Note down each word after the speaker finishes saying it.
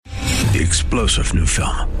The explosive new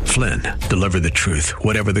film, Flynn, deliver the truth,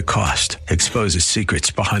 whatever the cost. Exposes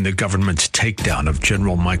secrets behind the government's takedown of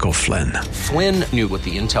General Michael Flynn. Flynn knew what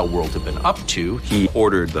the intel world had been up to. He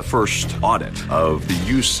ordered the first audit of the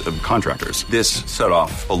use of contractors. This set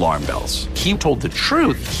off alarm bells. He told the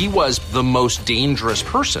truth. He was the most dangerous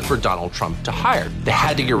person for Donald Trump to hire. They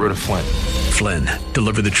had to get rid of Flynn. Flynn,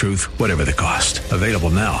 deliver the truth, whatever the cost. Available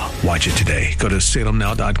now. Watch it today. Go to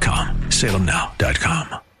salemnow.com.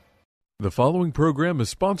 salemnow.com. The following program is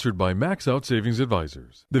sponsored by Max Out Savings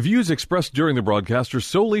Advisors. The views expressed during the broadcast are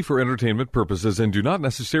solely for entertainment purposes and do not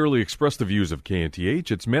necessarily express the views of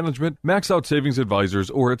KNTH, its management, Max Out Savings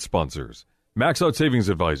Advisors, or its sponsors. Max Out Savings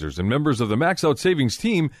Advisors and members of the Max Out Savings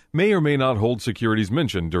team may or may not hold securities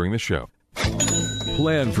mentioned during the show.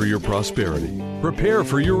 Plan for your prosperity. Prepare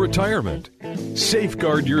for your retirement.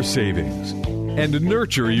 Safeguard your savings. And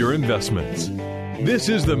nurture your investments. This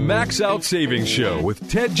is the Max Out Savings Show with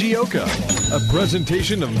Ted Gioka, a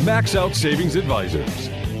presentation of Max Out Savings Advisors.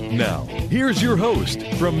 Now, here's your host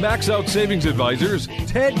from Max Out Savings Advisors,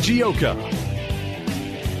 Ted Gioka.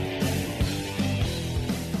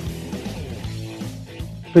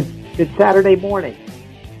 Good Saturday morning,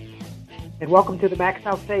 and welcome to the Max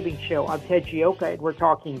Out Savings Show. I'm Ted Gioka, and we're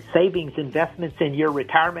talking savings, investments, and your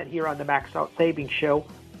retirement here on the Max Out Savings Show.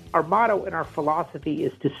 Our motto and our philosophy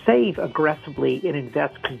is to save aggressively and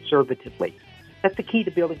invest conservatively. That's the key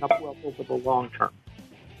to building up wealth over the long term.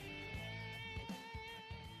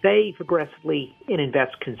 Save aggressively and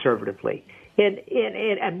invest conservatively. And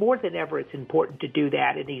more than ever, it's important to do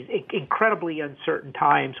that in these incredibly uncertain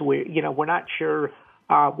times where, we're not sure.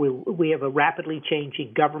 We have a rapidly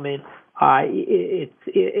changing government.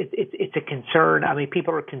 It's a concern. I mean,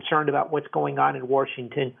 people are concerned about what's going on in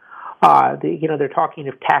Washington. They're talking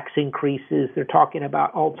of tax increases. They're talking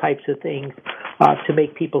about all types of things to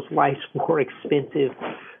make people's lives more expensive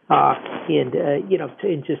and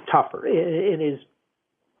just tougher. In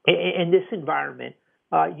this environment,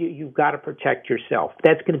 you've got to protect yourself.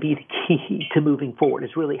 That's going to be the key to moving forward.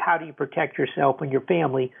 Is really how do you protect yourself and your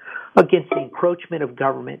family against the encroachment of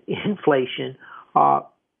government, inflation,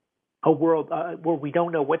 a world where we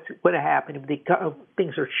don't know what's going to happen.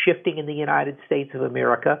 Things are shifting in the United States of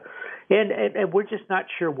America, and we're just not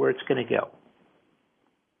sure where it's going to go.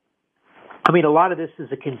 I mean, a lot of this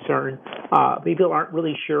is a concern. People aren't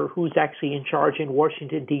really sure who's actually in charge in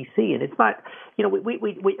Washington, D.C., and it's not,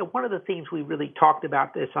 we one of the things we really talked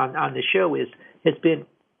about this on the show has been,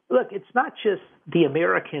 look, it's not just the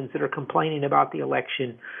Americans that are complaining about the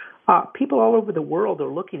election. People all over the world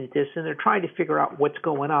are looking at this, and they're trying to figure out what's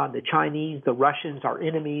going on. The Chinese, the Russians, our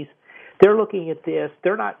enemies, they're looking at this.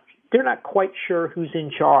 They're not quite sure who's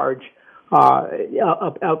in charge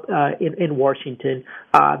in Washington.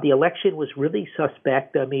 The election was really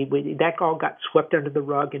suspect. I mean, that all got swept under the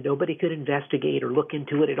rug, and nobody could investigate or look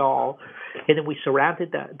into it at all. And then we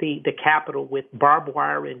surrounded the Capitol with barbed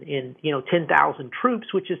wire and 10,000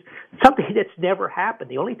 troops, which is something that's never happened.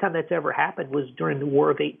 The only time that's ever happened was during the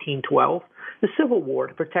War of 1812, the Civil War,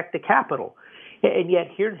 to protect the Capitol. And yet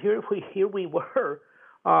here we were,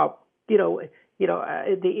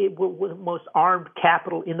 the most armed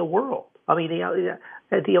capital in the world. I mean,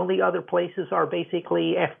 the only other places are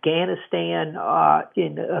basically Afghanistan,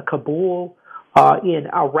 in Kabul, in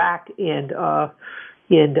Iraq, and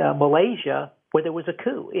in Malaysia, where there was a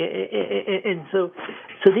coup. And so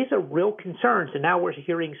these are real concerns. And now we're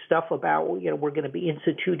hearing stuff about, we're going to be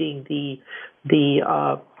instituting the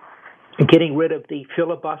getting rid of the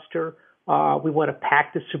filibuster. We want to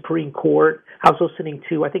pack the Supreme Court. I was listening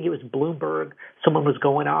to, I think it was Bloomberg. Someone was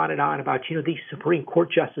going on and on about, these Supreme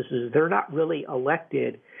Court justices, they're not really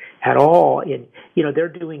elected at all. And, they're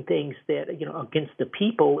doing things that, against the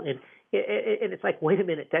people. And it's like, wait a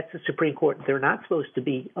minute, that's the Supreme Court. They're not supposed to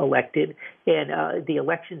be elected. And the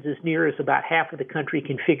elections, as near as about half of the country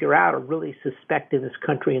can figure out, are really suspect in this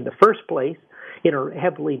country in the first place, are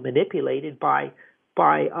heavily manipulated by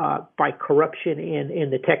corruption in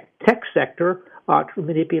the tech sector,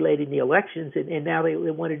 manipulating the elections, and now they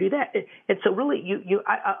want to do that. And so, really,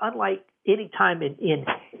 unlike any time in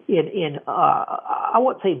I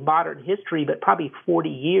won't say modern history, but probably 40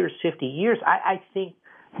 years, 50 years, I think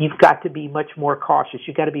you've got to be much more cautious.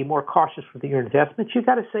 You've got to be more cautious with your investments. You've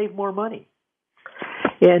got to save more money,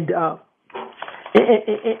 and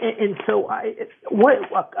so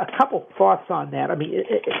a couple thoughts on that. I mean,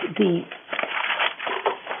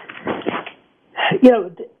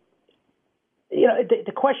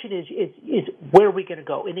 the question is where are we going to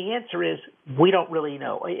go? And the answer is we don't really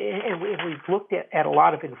know. And we've looked at a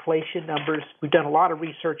lot of inflation numbers. We've done a lot of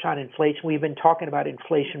research on inflation. We've been talking about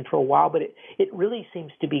inflation for a while, but it really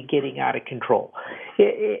seems to be getting out of control.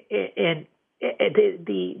 And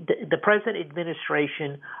the present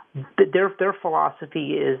administration, their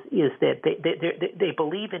philosophy is that they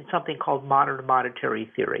believe in something called modern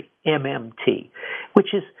monetary theory, MMT,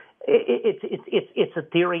 which is it's a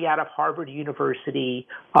theory out of Harvard University.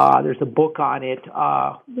 There's a book on it.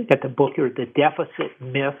 We got the book here, The Deficit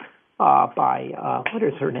Myth, by what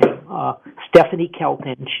is her name? Stephanie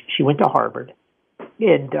Kelton. She went to Harvard,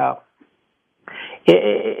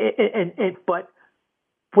 but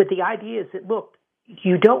with the idea is that, look,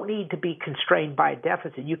 you don't need to be constrained by a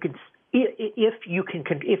deficit. You can, if you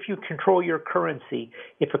control your currency,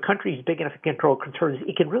 if a country is big enough to control currency,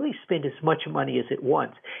 it can really spend as much money as it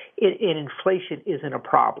wants, and inflation isn't a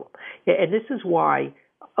problem. And this is why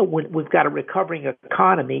when we've got a recovering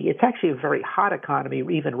economy, it's actually a very hot economy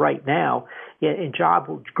even right now, and job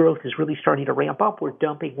growth is really starting to ramp up. We're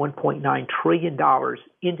dumping $1.9 trillion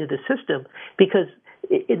into the system because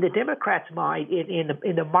in the Democrats' mind,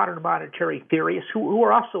 in the modern monetary theorists, who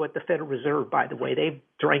are also at the Federal Reserve, by the way, they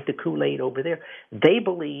drank the Kool-Aid over there. They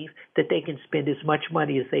believe that they can spend as much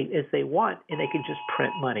money as they want, and they can just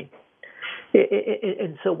print money.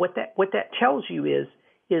 And so what that tells you is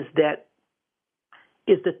that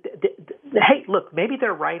hey, look, maybe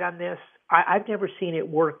they're right on this. I've never seen it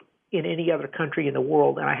work in any other country in the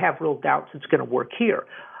world, and I have real doubts it's going to work here.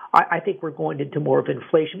 I think we're going into more of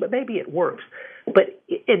inflation, but maybe it works. But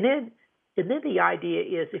and then the idea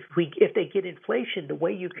is if they get inflation, the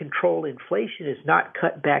way you control inflation is not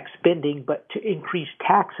cut back spending, but to increase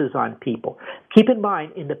taxes on people. Keep in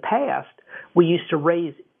mind, in the past, we used to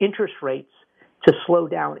raise interest rates to slow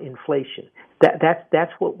down inflation.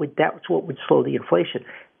 That's what would slow the inflation.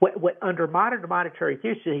 What under modern monetary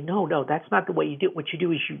theory, say no, that's not the way you do it. What you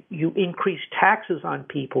do is you increase taxes on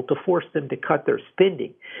people to force them to cut their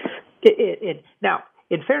spending. Now,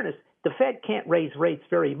 in fairness, the Fed can't raise rates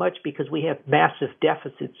very much because we have massive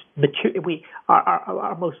deficits.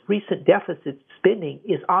 Our most recent deficit spending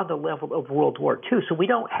is on the level of World War II. So we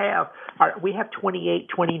have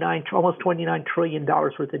 29, almost $29 trillion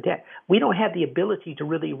worth of debt. We don't have the ability to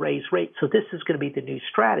really raise rates. So this is going to be the new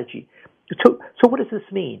strategy. So what does this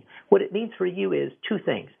mean? What it means for you is two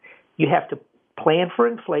things. You have to plan for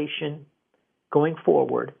inflation going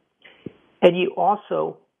forward, and you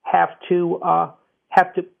also have to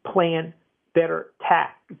plan better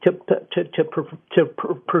tax to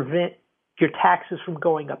prevent your taxes from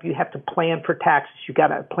going up. You have to plan for taxes. You got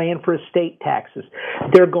to plan for estate taxes.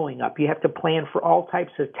 They're going up. You have to plan for all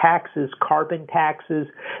types of taxes, carbon taxes.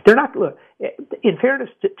 They're not. Look, in fairness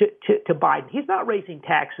to Biden, he's not raising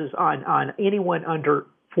taxes on anyone under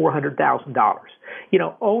 $400,000.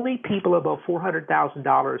 Only people above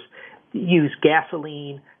 $400,000 use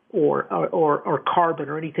gasoline or carbon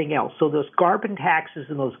or anything else. So those carbon taxes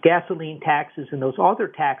and those gasoline taxes and those other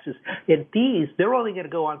taxes and fees, they're only going to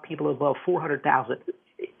go on people above $400,000.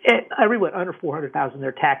 Everyone under $400,000,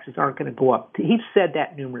 their taxes aren't going to go up. He's said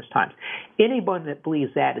that numerous times. Anyone that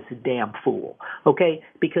believes that is a damn fool, okay?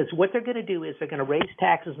 Because what they're going to do is they're going to raise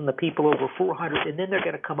taxes on the people over $400,000, and then they're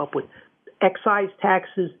going to come up with excise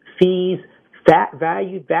taxes, fees,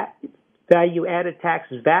 value-added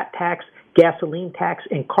taxes, VAT tax, gasoline tax,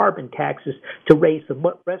 and carbon taxes to raise the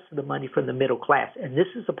rest of the money from the middle class. And this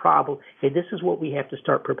is a problem, and this is what we have to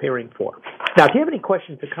start preparing for. Now, if you have any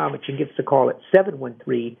questions or comments, you can give us a call at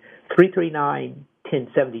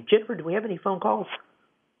 713-339-1070. Jennifer, do we have any phone calls?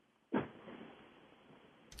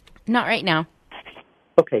 Not right now.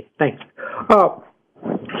 Okay, thanks.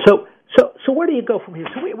 So where do you go from here?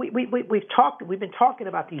 So we've been talking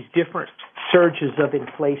about these different surges of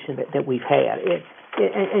inflation that we've had.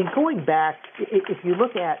 And going back, if you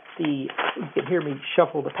look at you can hear me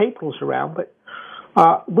shuffle the papers around, but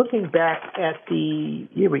looking back at the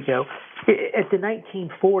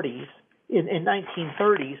 1940s and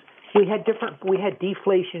 1930s, we had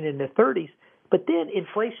deflation in the 30s, but then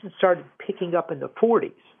inflation started picking up in the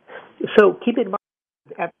 40s. So keep in mind,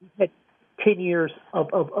 at 10 years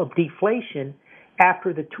of deflation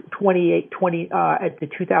after the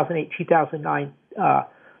 2008-2009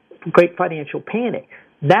 great financial panic.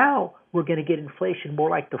 Now we're going to get inflation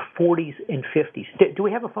more like the 40s and 50s. Do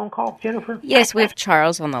we have a phone call, Jennifer? Yes, we have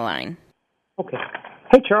Charles on the line. Okay.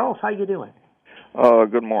 Hey, Charles, how you doing?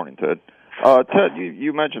 Good morning, Ted. Ted,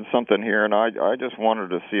 you mentioned something here, and I just wanted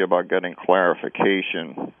to see about getting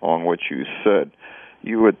clarification on what you said.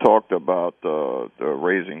 You had talked about the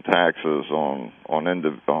raising taxes on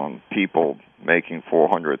people making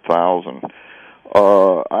 $400,000.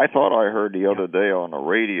 I thought I heard the other day on the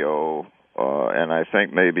radio, and I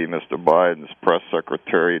think maybe Mr. Biden's press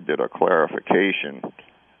secretary did a clarification,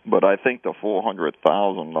 but I think the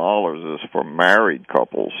 $400,000 is for married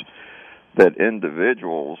couples, that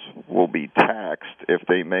individuals will be taxed if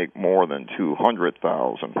they make more than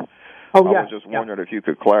 $200,000. Oh, I was just wondering if you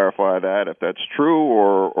could clarify that, if that's true,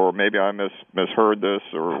 or maybe I misheard this.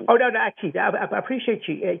 Or no, actually, I appreciate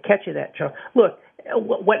you catching that, Charles. Look,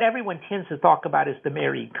 what everyone tends to talk about is the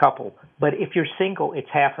married couple, but if you're single, it's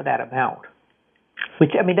half of that amount.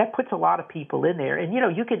 Which, I mean, that puts a lot of people in there, and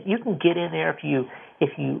you can get in there if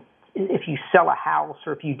you sell a house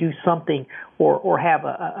or if you do something or have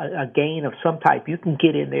a gain of some type, you can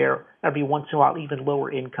get in there every once in a while, even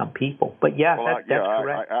lower income people. But that's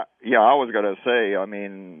correct. I was going to say, I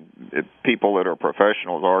mean, people that are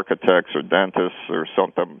professionals, architects or dentists or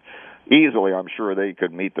something, easily I'm sure they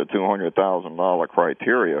could meet the $200,000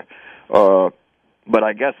 criteria. But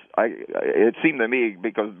I guess it seemed to me,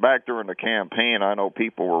 because back during the campaign, I know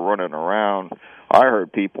people were running around. I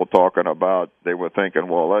heard people talking about, they were thinking,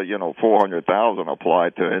 well, $400,000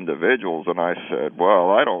 applied to individuals, and I said,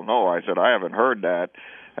 well, I don't know. I said, I haven't heard that,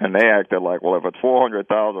 and they acted like, well, if it's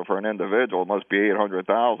 $400,000 for an individual, it must be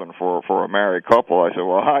 $800,000 for a married couple. I said,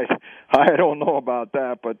 well, I don't know about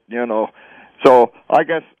that, but so I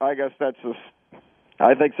guess that's just.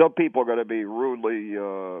 I think some people are going to be rudely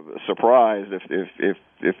surprised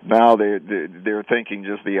if now they're thinking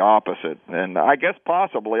just the opposite. And I guess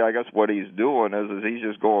what he's doing is he's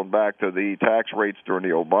just going back to the tax rates during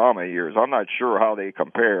the Obama years. I'm not sure how they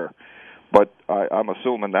compare, but I'm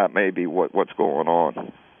assuming that may be what's going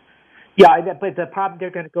on. Yeah, but the problem, they're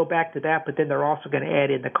going to go back to that, but then they're also going to add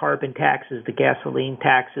in the carbon taxes, the gasoline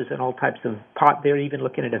taxes, and all types of They're even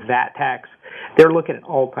looking at a VAT tax. They're looking at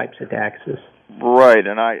all types of taxes. Right,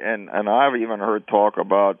 and I've even heard talk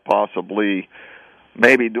about possibly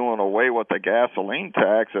maybe doing away with the gasoline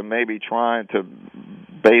tax and maybe trying to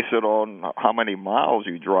base it on how many miles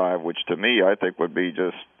you drive, which to me I think would be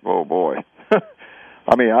just, oh boy.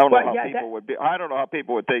 I mean, I don't know how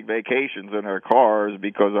people would take vacations in their cars,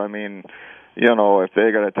 because I mean, if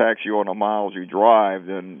they're going to tax you on the miles you drive,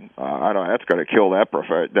 then that's going to kill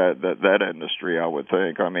that industry, I would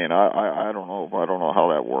think. I mean, I don't know. I don't know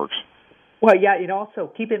how that works. Well, yeah, and also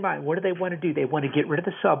keep in mind, what do they want to do? They want to get rid of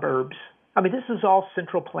the suburbs. I mean, this is all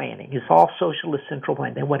central planning. It's all socialist central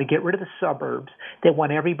planning. They want to get rid of the suburbs. They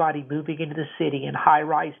want everybody moving into the city in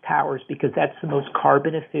high-rise towers, because that's the most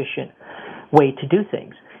carbon-efficient way to do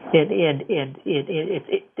things. And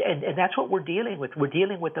that's what we're dealing with. We're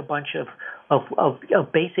dealing with a bunch of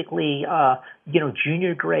basically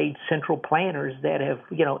junior grade central planners that have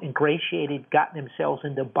gotten themselves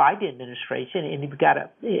into Biden administration, and you've got a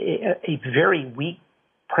very weak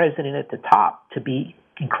president at the top, to be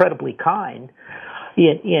incredibly kind.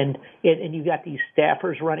 And you've got these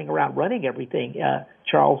staffers running around running everything,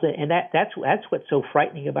 Charles, and that's what's so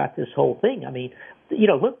frightening about this whole thing. I mean,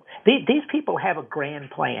 look, these people have a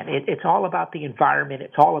grand plan. It's all about the environment.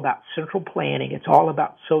 It's all about central planning. It's all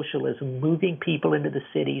about socialism, moving people into the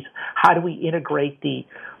cities. How do we integrate the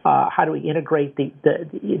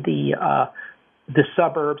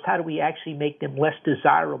suburbs? How do we actually make them less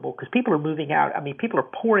desirable? Because people are moving out. I mean, people are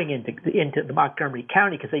pouring into the Montgomery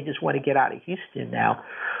County because they just want to get out of Houston now.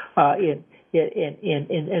 And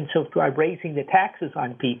so by raising the taxes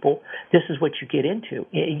on people, this is what you get into.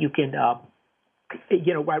 You can,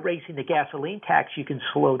 by raising the gasoline tax, you can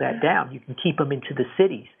slow that down. You can keep them into the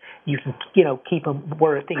cities. You can, keep them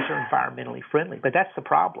where things are environmentally friendly. But that's the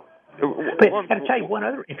problem. But I've got to tell you one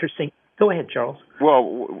other interesting. Go ahead, Charles. Well,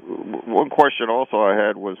 one question also I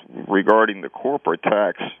had was regarding the corporate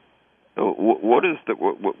tax. What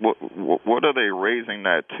are they raising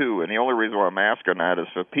that to? And the only reason why I'm asking that is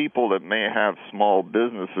for people that may have small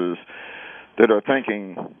businesses that are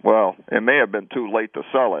thinking, well, it may have been too late to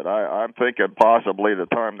sell it. I'm thinking possibly the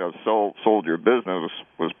time they sold your business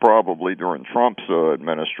was probably during Trump's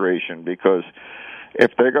administration, because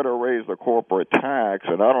if they're going to raise the corporate tax,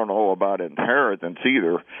 and I don't know about inheritance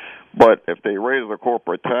either, but if they raise the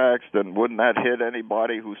corporate tax, then wouldn't that hit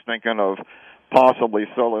anybody who's thinking of possibly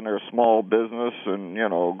selling their small business and,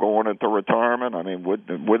 going into retirement? I mean,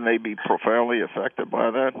 wouldn't they be profoundly affected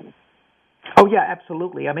by that? Oh, yeah,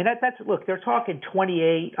 absolutely. I mean, that's look, they're talking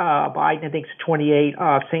 28. Biden, I think, is 28.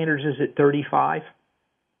 Sanders is at 35.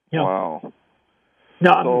 Wow.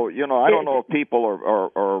 No, so, I don't know if people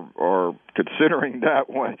are considering that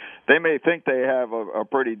one. They may think they have a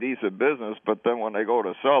pretty decent business, but then when they go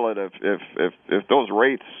to sell it, if those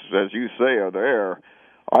rates, as you say, are there,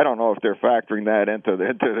 I don't know if they're factoring that into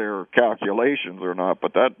their calculations or not,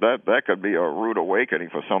 but that could be a rude awakening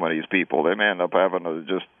for some of these people. They may end up having to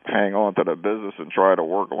just hang on to the business and try to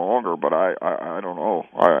work longer. But I don't know.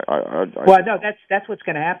 Well, no, that's what's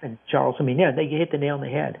going to happen, Charles. I mean, yeah, you hit the nail on the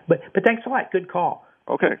head. But thanks a lot. Good call.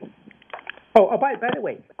 Okay. Oh, by the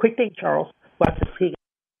way, quick thing, Charles. Well,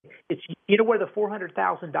 it's where the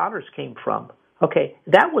 $400,000 came from. Okay,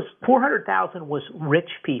 that was $400,000 was rich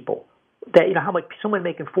people. That how much someone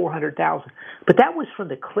making $400,000, but that was from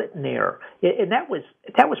the Clinton era, and that was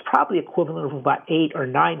probably equivalent of about $800,000 or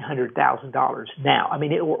 $900,000 now. I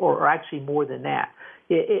mean, or actually more than that.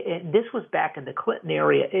 And this was back in the Clinton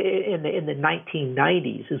area in the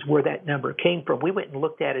 1990s is where that number came from. We went and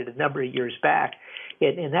looked at it a number of years back,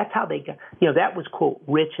 and that's how they got. That was quote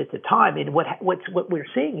rich at the time. And what we're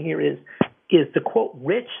seeing here is the quote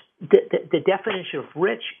rich. The definition of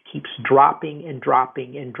rich keeps dropping and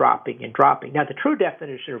dropping and dropping and dropping. Now, the true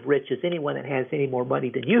definition of rich is anyone that has any more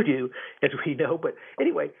money than you do, as we know. But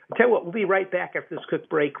anyway, I'll tell you what, we'll be right back after this quick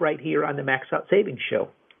break right here on the Max Out Savings Show.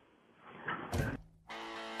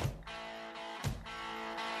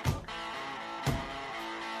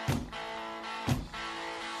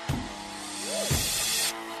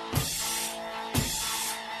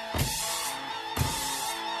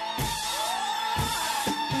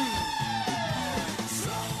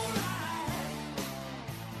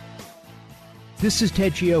 This is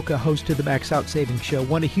Ted Gioka, host of the Max Out Savings Show,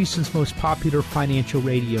 one of Houston's most popular financial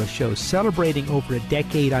radio shows, celebrating over a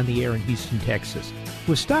decade on the air in Houston, Texas.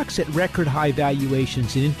 With stocks at record high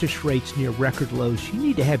valuations and interest rates near record lows, you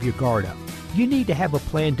need to have your guard up. You need to have a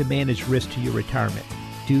plan to manage risk to your retirement.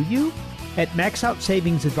 Do you? At Max Out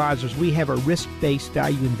Savings Advisors, we have a risk-based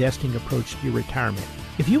value investing approach to your retirement.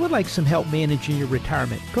 If you would like some help managing your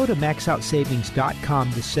retirement, go to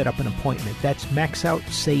maxoutsavings.com to set up an appointment. That's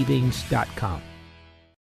maxoutsavings.com.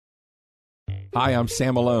 Hi, I'm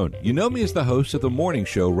Sam Malone. You know me as the host of the morning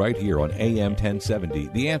show right here on AM 1070,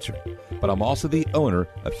 The Answer. But I'm also the owner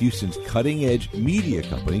of Houston's cutting-edge media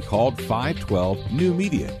company called 512 New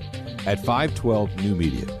Media. At 512 New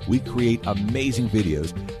Media, we create amazing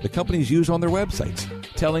videos the companies use on their websites,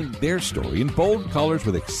 telling their story in bold colors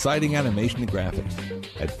with exciting animation and graphics.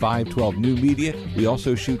 At 512 New Media, we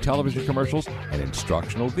also shoot television commercials and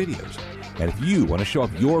instructional videos. And if you want to show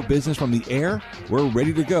off your business from the air, we're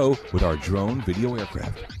ready to go with our drone video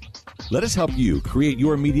aircraft. Let us help you create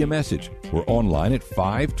your media message. We're online at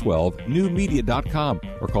 512newmedia.com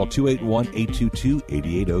or call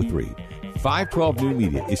 281-822-8803. 512 New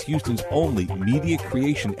Media is Houston's only media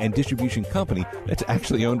creation and distribution company that's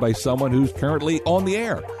actually owned by someone who's currently on the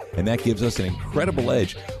air. And that gives us an incredible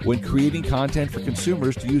edge when creating content for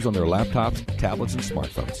consumers to use on their laptops, tablets, and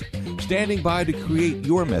smartphones. Standing by to create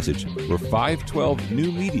your message, we're 512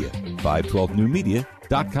 New Media,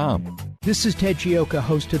 512newmedia.com. This is Ted Gioka,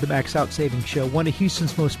 host of the Max Out Savings Show, one of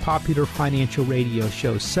Houston's most popular financial radio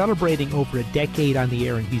shows, celebrating over a decade on the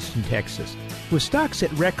air in Houston, Texas. With stocks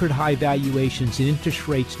at record high valuations and interest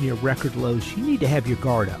rates near record lows, you need to have your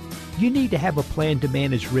guard up. You need to have a plan to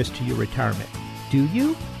manage risk to your retirement. Do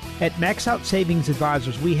you? At Max Out Savings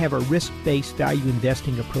Advisors, we have a risk-based value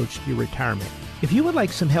investing approach to your retirement. If you would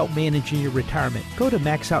like some help managing your retirement, go to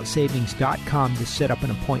maxoutsavings.com to set up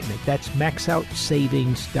an appointment. That's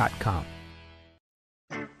maxoutsavings.com.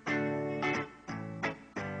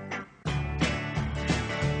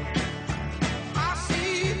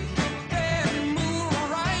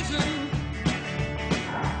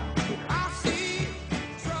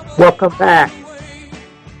 Welcome back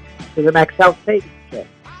to the Max Out Savings Show.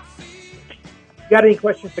 If you got any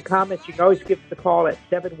questions or comments, you can always give us a call at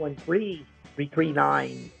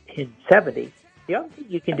 713-339-1070. The other thing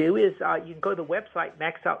you can do is you can go to the website,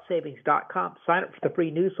 maxoutsavings.com, sign up for the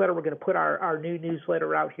free newsletter. We're going to put our new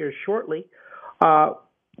newsletter out here shortly,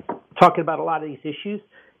 talking about a lot of these issues.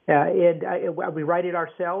 And we write it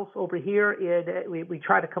ourselves over here, and we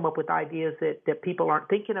try to come up with ideas that people aren't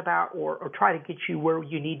thinking about or try to get you where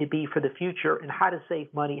you need to be for the future and how to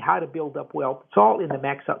save money, how to build up wealth. It's all in the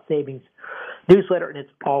Max Out Savings newsletter, and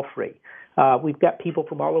it's all free. We've got people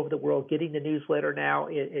from all over the world getting the newsletter now.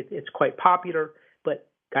 It's quite popular, but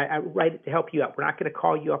I write it to help you out. We're not going to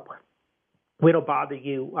call you up. We don't bother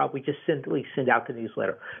you. We just simply send out the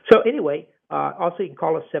newsletter. So anyway, also you can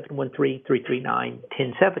call us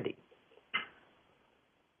 713-339-1070.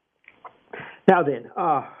 Now then,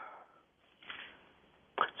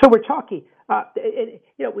 so we're talking.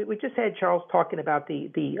 We just had Charles talking about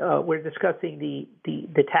we're discussing the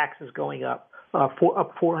taxes going up up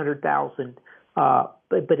 $400,000,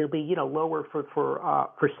 but it'll be lower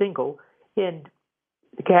for single, and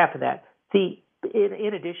half of that.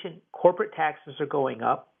 in addition, corporate taxes are going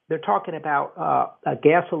up. They're talking about a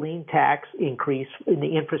gasoline tax increase in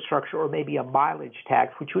the infrastructure, or maybe a mileage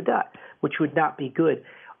tax, which would not be good.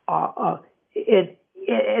 And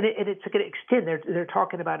it's going to extend. They're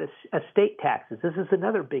talking about estate taxes. This is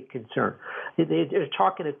another big concern. They're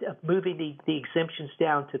talking of moving the exemptions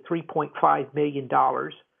down to $3.5 million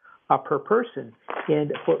per person,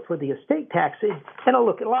 and for the estate tax. And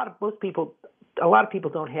look, a lot of people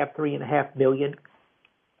don't have $3.5 million.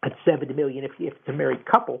 At $70 million if it's a married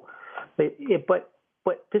couple, but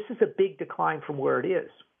this is a big decline from where it is,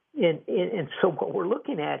 and so what we're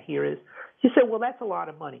looking at here is, you say, well, that's a lot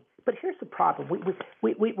of money, but here's the problem. We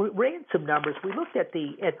ran some numbers. We looked at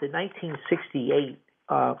the 1968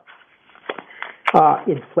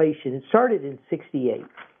 inflation. It started in '68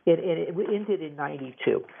 and it ended in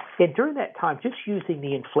 '92, and during that time, just using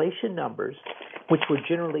the inflation numbers, which were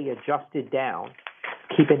generally adjusted down,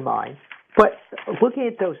 keep in mind. But looking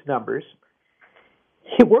at those numbers,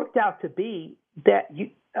 it worked out to be that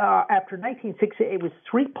after 1968, it was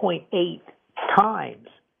 3.8 times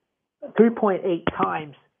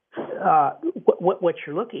what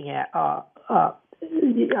you're looking at.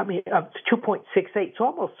 2.68, so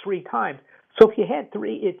almost 3 times. So if you had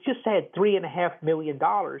it just had $3.5 million.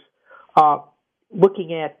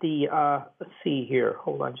 Looking at the, let's see here.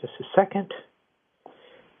 Hold on just a second.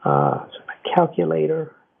 So my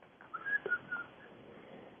calculator.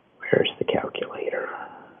 Where's the calculator?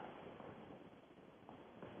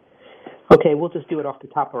 Okay, we'll just do it off the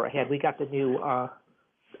top of our head. We got the new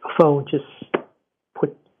phone just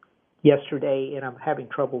put yesterday, and I'm having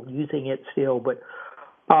trouble using it still. But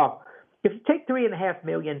if you take $3.5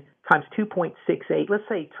 million times 2.68, let's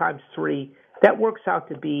say times 3, that works out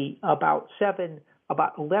to be about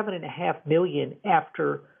 $11.5 million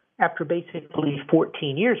after basically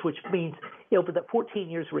 14 years, which means for the 14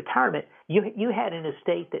 years retirement, you had an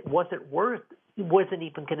estate that wasn't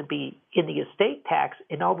even going to be in the estate tax,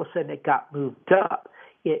 and all of a sudden it got moved up.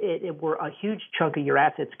 Where a huge chunk of your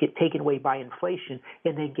assets get taken away by inflation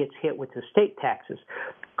and then gets hit with estate taxes.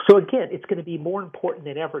 So again, it's going to be more important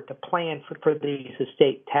than ever to plan for these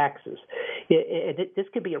estate taxes. This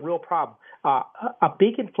could be a real problem. A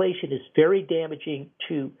big inflation is very damaging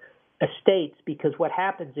to estates, because what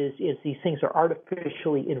happens is these things are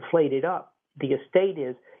artificially inflated up. The estate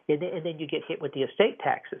is, and then you get hit with the estate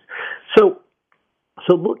taxes. So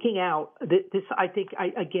looking out, this I think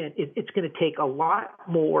it's going to take a lot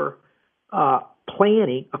more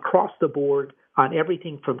planning across the board on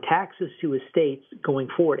everything from taxes to estates going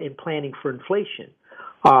forward, and planning for inflation.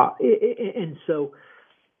 And so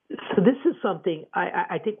this is something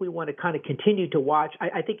I think we want to kind of continue to watch.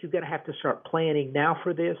 I think you're going to have to start planning now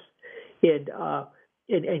for this. And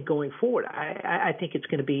going forward, I think it's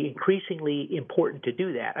going to be increasingly important to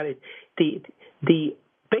do that. I mean,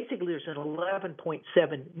 basically there's an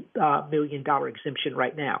 $11.7 million exemption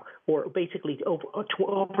right now, or basically over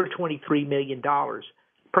 $23 million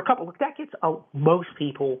per couple. Look, that gets most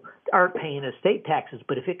people aren't paying estate taxes,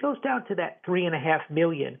 but if it goes down to that $3.5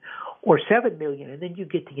 million or $7 million, and then you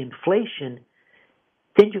get the inflation,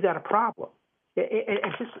 then you got a problem.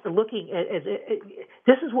 And just looking at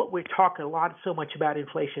this is what we're talking so much about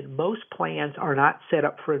inflation. Most plans are not set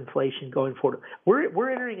up for inflation going forward.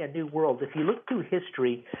 We're entering a new world. If you look through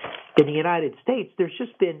history in the United States, there's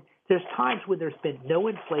times when there's been no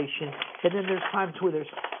inflation, and then there's times where there's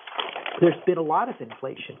been a lot of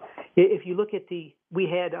inflation. If you look at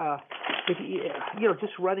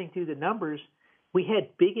just running through the numbers, we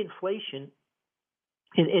had big inflation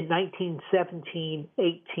in 1917,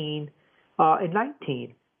 18. In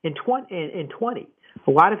 19 and 20, a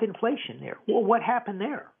lot of inflation there. Well, what happened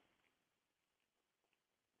there?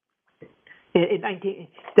 In 19,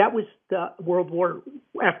 that was the World War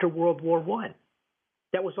after World War I.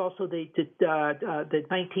 That was also the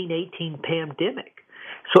 1918 pandemic.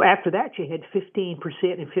 So after that, you had 15%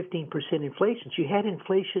 and 15% inflation. So you had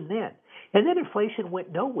inflation then, and then inflation went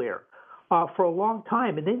nowhere for a long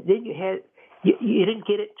time, and then you didn't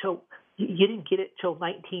get it till. You didn't get it till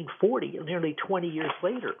 1940, nearly 20 years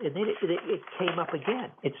later, and then it came up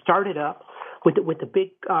again. It started up with the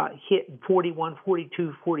big hit in 41,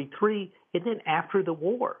 42, 43, and then after the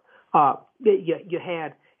war, you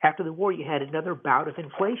had another bout of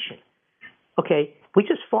inflation. Okay, we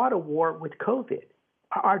just fought a war with COVID.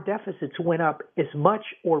 Our deficits went up as much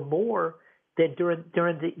or more than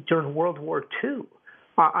during World War II.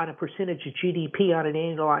 On a percentage of GDP on an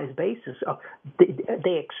annualized basis.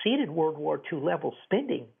 They exceeded World War II level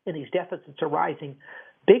spending, and these deficits are rising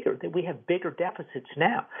bigger. We have bigger deficits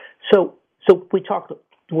now. So we talked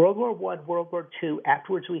World War I, World War II.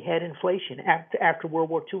 Afterwards, we had inflation. After World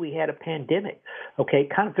War II, we had a pandemic. Okay,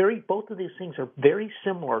 both of these things are very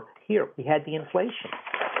similar here. We had the inflation.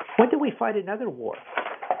 When did we fight another war?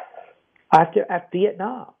 After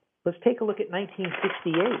Vietnam. Let's take a look at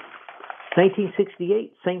 1968.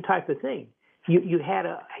 1968, same type of thing. You had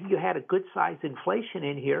a good sized inflation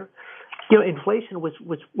in here. Inflation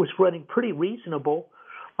was running pretty reasonable.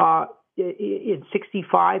 In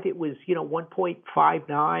 65, it was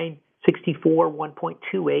 1.59, 64,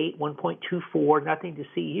 1.28, 1.24, nothing to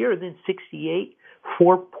see here. And then 68,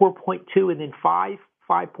 4.2, and then 5,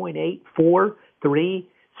 5.8, 4, 3,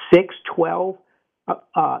 6, 12,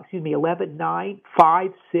 11, 9,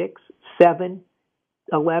 5, 6, 7,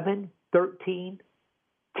 11, 13,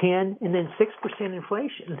 10, and then 6%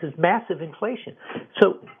 inflation. This is massive inflation.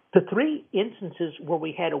 So the three instances where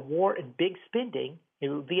we had a war and big spending,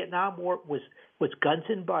 the Vietnam War was guns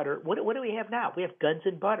and butter. What do we have now? We have guns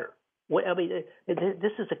and butter.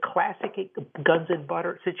 This is a classic guns and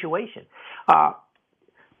butter situation.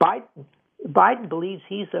 Biden believes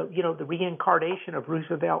he's the reincarnation of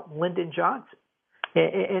Roosevelt and Lyndon Johnson.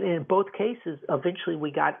 And in both cases, eventually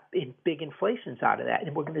we got big inflations out of that,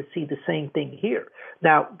 and we're going to see the same thing here.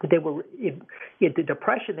 Now, they were in the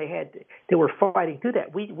Depression. They were fighting through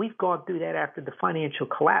that. We've gone through that after the financial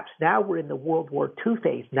collapse. Now we're in the World War II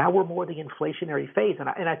phase. Now we're more the inflationary phase, and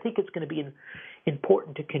I think it's going to be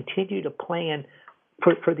important to continue to plan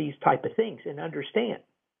for these type of things and understand.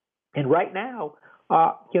 And right now,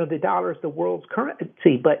 the dollar is the world's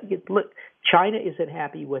currency. But look, China isn't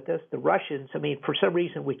happy with us. The Russians, for some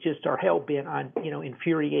reason, we just are hell bent on,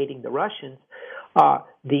 infuriating the Russians.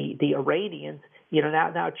 The Iranians,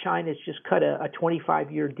 now China's just cut a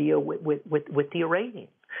 25-year deal with the Iranians,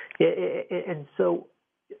 and so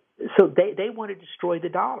they want to destroy the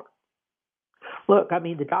dollar. Look,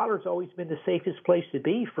 the dollar's always been the safest place to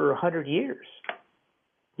be for 100 years,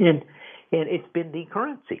 and it's been the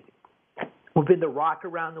currency. We've been the rock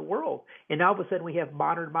around the world, and now all of a sudden we have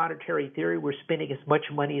modern monetary theory. We're spending as much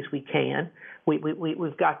money as we can.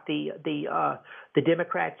 We've got the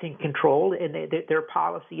Democrats in control, and their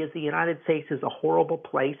policy is the United States is a horrible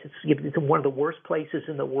place. It's one of the worst places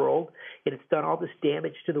in the world, and it's done all this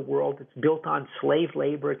damage to the world. It's built on slave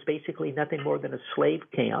labor. It's basically nothing more than a slave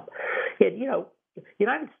camp. And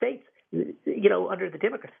United States, under the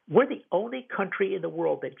Democrats, we're the only country in the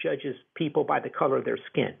world that judges people by the color of their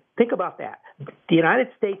skin. Think about that. The United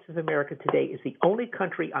States of America today is the only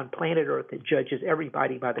country on planet Earth that judges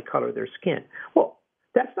everybody by the color of their skin. Well,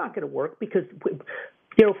 that's not going to work because,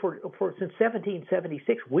 for since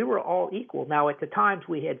 1776, we were all equal. Now, at the times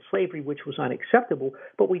we had slavery, which was unacceptable,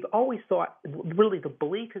 but we've always thought, really, the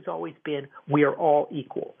belief has always been we are all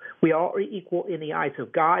equal. We are equal in the eyes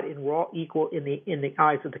of God, and we're all equal in the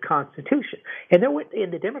eyes of the Constitution. And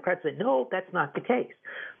the Democrats said, no, that's not the case.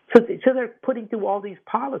 So they're putting through all these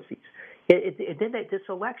policies. And then this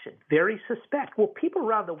election, very suspect. Well, people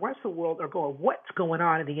around the rest of the world are going, what's going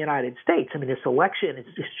on in the United States? This election is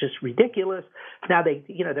just ridiculous. Now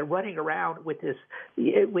they're running around with this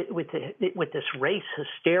race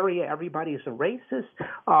hysteria. Everybody is a racist.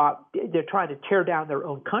 They're trying to tear down their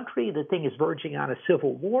own country. The thing is verging on a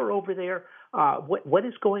civil war over there. What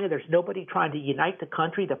is going on? There's nobody trying to unite the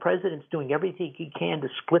country. The president's doing everything he can to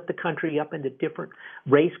split the country up into different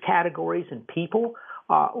race categories and people.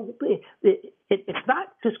 It's not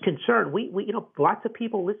just concern. We lots of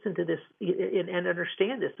people listen to this and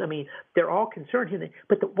understand this. They're all concerned.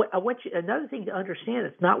 But another thing to understand,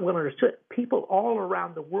 it's not well understood. People all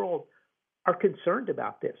around the world are concerned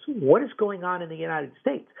about this. What is going on in the United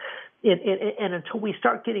States? And until we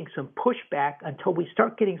start getting some pushback, until we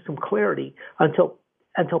start getting some clarity, until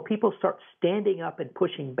people start standing up and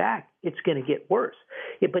pushing back, it's going to get worse.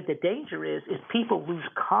 But the danger is people lose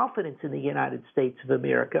confidence in the United States of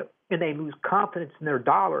America and they lose confidence in their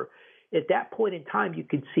dollar. At that point in time, you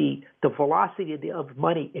can see the velocity of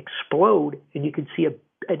money explode, and you can see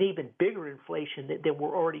an even bigger inflation that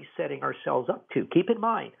we're already setting ourselves up to. Keep in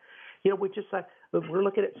mind, we're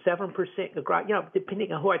looking at 7%.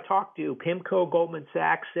 Depending on who I talk to, PIMCO, Goldman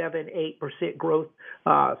Sachs, 7-8% growth,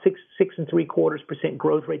 6.75%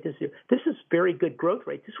 growth rate this year. This is very good growth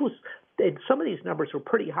rate. And some of these numbers were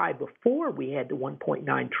pretty high before we had the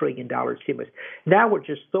 $1.9 trillion stimulus. Now we're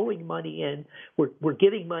just throwing money in. We're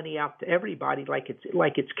giving money out to everybody like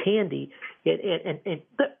it's candy. And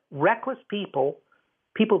the reckless people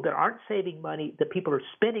that aren't saving money, the people are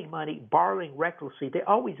spending money, borrowing recklessly, they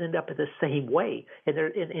always end up in the same way. And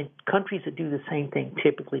in countries that do the same thing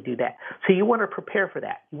typically do that. So you want to prepare for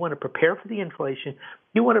that. You want to prepare for the inflation.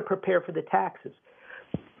 You want to prepare for the taxes.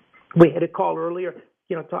 We had a call earlier.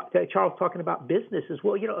 Charles talking about businesses.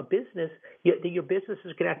 Well, a business, your business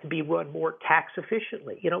is going to have to be run more tax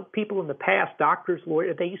efficiently. People in the past, doctors,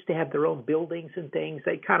 lawyers, they used to have their own buildings and things.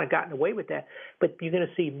 They kind of gotten away with that. But you're going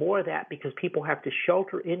to see more of that because people have to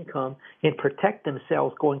shelter income and protect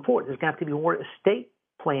themselves going forward. There's going to have to be more estate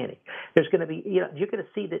planning. There's going to be, you're going to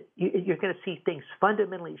see that you're going to see things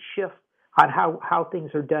fundamentally shift on how things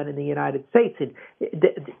are done in the United States. And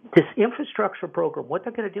this infrastructure program, what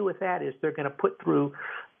they're going to do with that is they're going to put through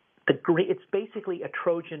it's basically a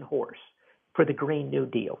Trojan horse for the Green New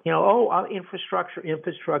Deal. Infrastructure, and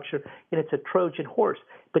it's a Trojan horse.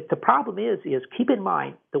 But the problem is keep in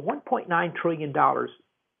mind the $1.9 trillion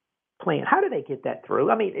plan. How did they get that through?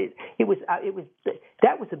 I mean,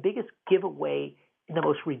 that was the biggest giveaway in the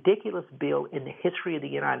most ridiculous bill in the history of the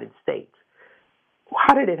United States.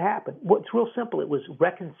 How did it happen? Well, it's real simple. It was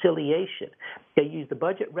reconciliation. They used the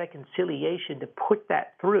budget reconciliation to put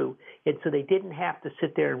that through, and so they didn't have to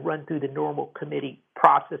sit there and run through the normal committee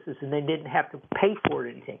processes, and they didn't have to pay for it or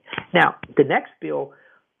anything. Now, the next bill,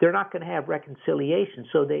 they're not going to have reconciliation,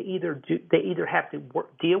 so they either have to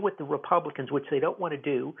deal with the Republicans, which they don't want to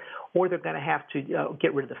do, or they're going to have to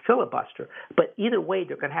get rid of the filibuster. But either way,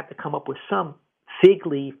 they're going to have to come up with some fig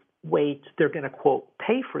leaf way they're going to, quote,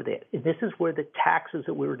 pay for that. And this is where the taxes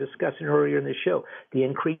that we were discussing earlier in the show, the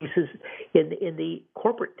increases in the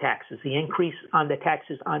corporate taxes, the increase on the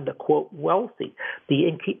taxes on the, quote, wealthy, the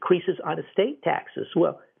increases on estate taxes.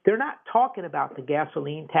 Well, they're not talking about the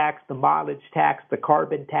gasoline tax, the mileage tax, the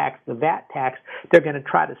carbon tax, the VAT tax. They're going to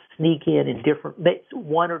try to sneak in different,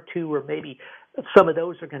 one or two, or maybe some of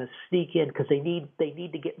those are going to sneak in because they need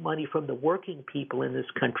to get money from the working people in this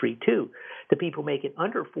country too, the people making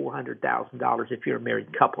under $400,000 if you're a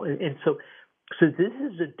married couple, and so this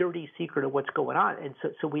is a dirty secret of what's going on, and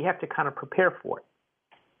so we have to kind of prepare for it.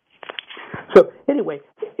 So anyway,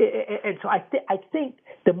 and so I think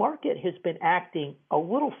the market has been acting a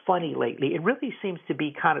little funny lately. It really seems to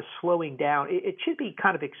be kind of slowing down. It should be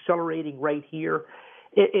kind of accelerating right here,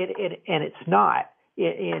 and it's not.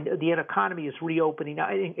 And the economy is reopening. Now,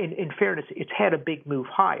 in fairness, it's had a big move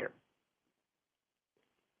higher.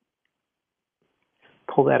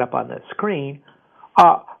 Pull that up on the screen.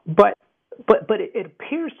 But it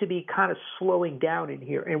appears to be kind of slowing down in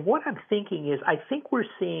here. And what I'm thinking is I think we're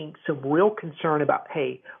seeing some real concern about,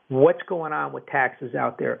 hey, what's going on with taxes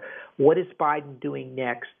out there? What is Biden doing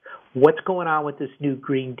next? What's going on with this new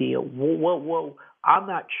Green Deal? Whoa. I'm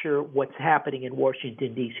not sure what's happening in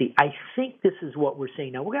Washington, D.C. I think this is what we're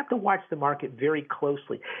seeing. Now, we're going to have to watch the market very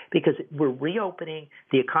closely because we're reopening.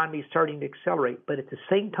 The economy is starting to accelerate. But at the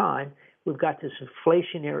same time, we've got this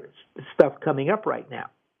inflationary stuff coming up right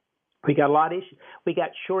now. We got a lot of issues. We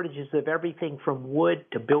got shortages of everything from wood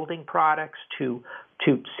to building products to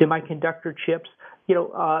semiconductor chips.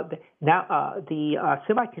 The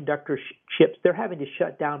semiconductor chips, they're having to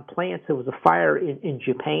shut down plants. There was a fire in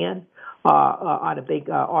Japan on a big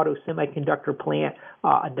auto semiconductor plant.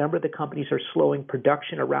 A number of the companies are slowing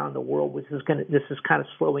production around the world. This is kind of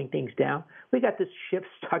slowing things down. We got this ship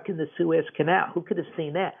stuck in the Suez Canal. Who could have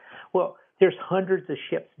seen that? Well, there's hundreds of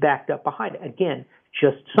ships backed up behind it. Again,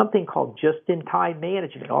 just something called just-in-time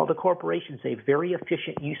management. All the corporations, a very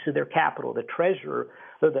efficient use of their capital. The treasurer,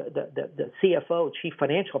 or the CFO, chief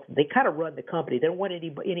financial officer, they kind of run the company. They don't want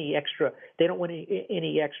any extra. They don't want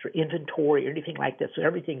any extra inventory or anything like that. So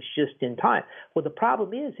everything's just in time. Well, the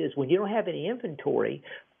problem is when you don't have any inventory,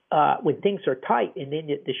 when things are tight and then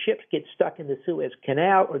the ships get stuck in the Suez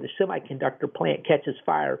Canal, or the semiconductor plant catches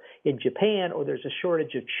fire in Japan, or there's a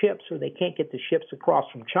shortage of chips, or they can't get the ships across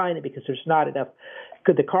from China because there's not enough,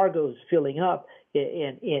 because the cargo is filling up,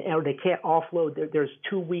 or they can't offload. There's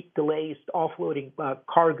 2-week delays offloading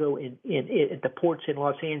cargo at the ports in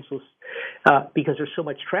Los Angeles because there's so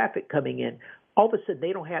much traffic coming in. All of a sudden,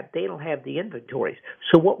 they don't have the inventories.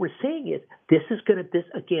 So what we're seeing is this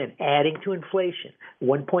again adding to inflation.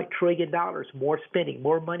 $1 trillion, more spending,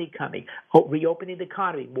 more money coming, reopening the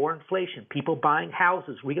economy, more inflation, people buying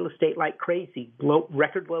houses, real estate like crazy,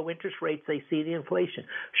 record low interest rates. They see the inflation,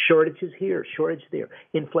 shortages here, shortage there,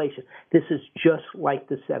 inflation. This is just like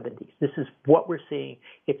the 70s. This is what we're seeing.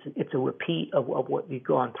 It's a repeat of what we've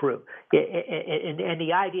gone through, and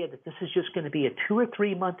the idea that this is just going to be a 2 or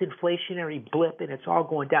 3 month inflationary blip and it's all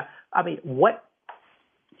going down. I mean, what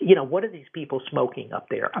are these people smoking up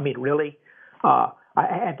there? I mean, really?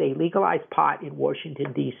 Have they legalized pot in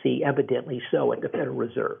Washington, D.C.? Evidently so at the Federal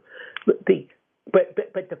Reserve. But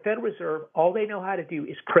the Federal Reserve, all they know how to do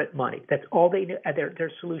is print money. That's all they know.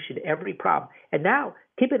 Their solution to every problem. And now,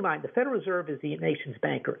 keep in mind, the Federal Reserve is the nation's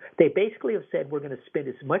banker. They basically have said we're going to spend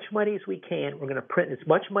as much money as we can. We're going to print as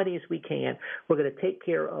much money as we can. We're going to take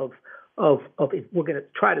care of we're going to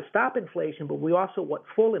try to stop inflation, but we also want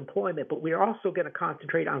full employment, but we're also going to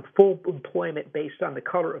concentrate on full employment based on the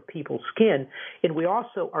color of people's skin. And we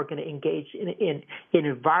also are going to engage in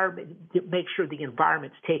environment, to make sure the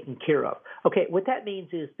environment's taken care of. Okay, what that means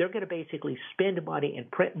is they're going to basically spend money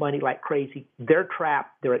and print money like crazy. They're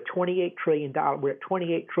trapped. They're at $28 trillion. We're at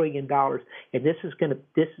 $28 trillion, and this is going to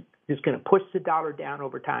push the dollar down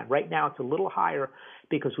over time. Right now it's a little higher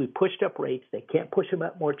because we pushed up rates. They can't push them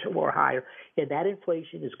up more higher, and that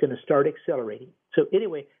inflation is going to start accelerating. So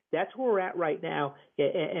anyway, that's where we're at right now,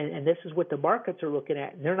 and this is what the markets are looking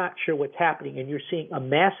at, and they're not sure what's happening, and you're seeing a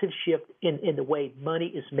massive shift in the way money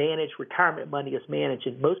is managed, retirement money is managed,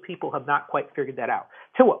 and most people have not quite figured that out.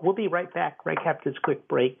 So what? We'll be right back right after this quick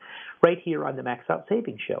break right here on the Max Out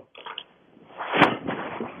Savings Show.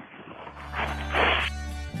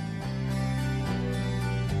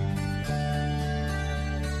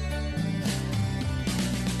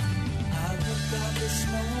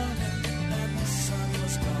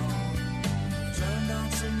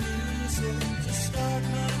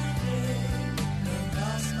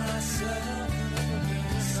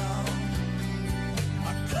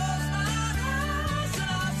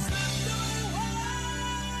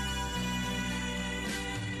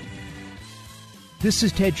 This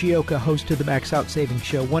is Ted Gioka, host of the Max Out Savings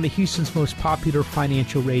Show, one of Houston's most popular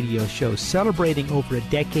financial radio shows, celebrating over a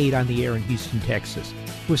decade on the air in Houston, Texas.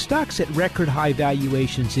 With stocks at record high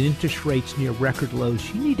valuations and interest rates near record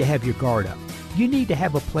lows, you need to have your guard up. You need to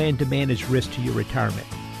have a plan to manage risk to your retirement.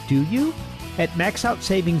 Do you? At Max Out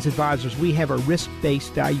Savings Advisors, we have a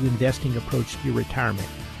risk-based value investing approach to your retirement.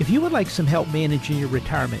 If you would like some help managing your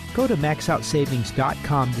retirement, go to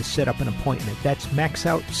maxoutsavings.com to set up an appointment. That's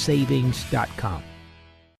maxoutsavings.com.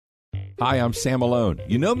 Hi, I'm Sam Malone.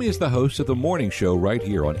 You know me as the host of the morning show right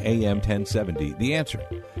here on AM 1070, The Answer.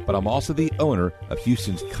 But I'm also the owner of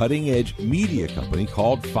Houston's cutting-edge media company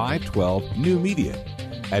called 512 New Media.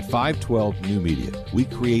 At 512 New Media, we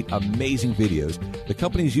create amazing videos the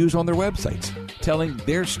companies use on their websites, telling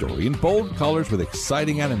their story in bold colors with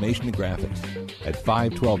exciting animation and graphics. At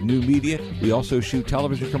 512 New Media, we also shoot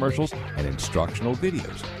television commercials and instructional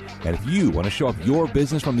videos. And if you want to show off your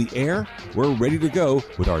business from the air, we're ready to go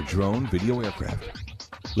with our drone video aircraft.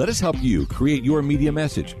 Let us help you create your media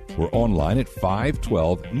message. We're online at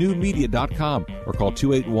 512newmedia.com or call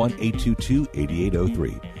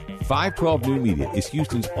 281-822-8803. 512 New Media is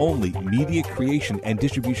Houston's only media creation and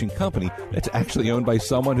distribution company that's actually owned by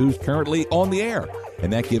someone who's currently on the air.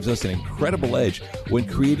 And that gives us an incredible edge when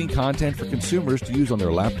creating content for consumers to use on their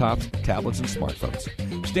laptops, tablets, and smartphones.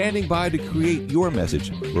 Standing by to create your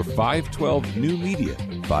message, we're 512 New Media,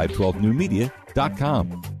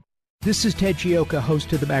 512newmedia.com. This is Ted Gioka,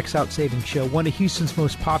 host of the Max Out Savings Show, one of Houston's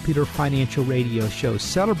most popular financial radio shows,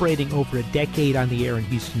 celebrating over a decade on the air in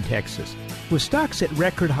Houston, Texas. With stocks at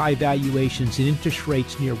record high valuations and interest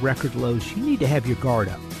rates near record lows, you need to have your guard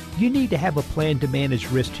up. You need to have a plan to manage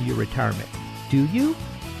risk to your retirement. Do you?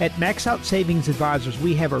 At Max Out Savings Advisors,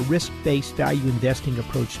 we have a risk-based value investing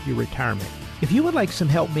approach to your retirement. If you would like some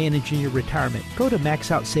help managing your retirement, go to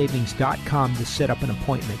maxoutsavings.com to set up an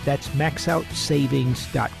appointment. That's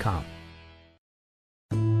maxoutsavings.com.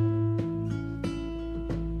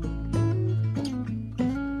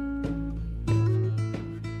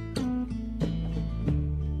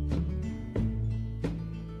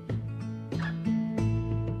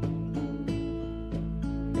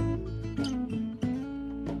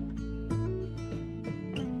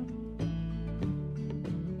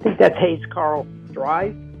 I think that's Hayes Carl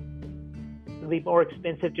Drive. It'll be more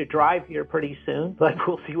expensive to drive here pretty soon, but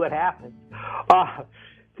we'll see what happens. I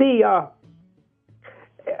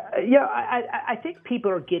think people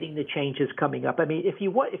are getting the changes coming up. I mean, if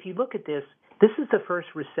you look at this is the first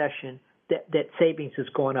recession that savings has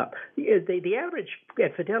gone up. The average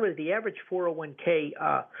at Fidelity, the average 401k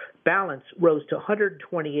balance rose to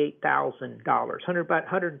 $128,000, about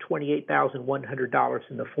 $128,100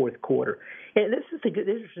 in the fourth quarter. And this is the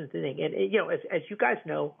interesting thing. And as you guys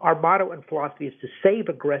know, our motto and philosophy is to save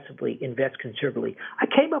aggressively, invest conservatively. I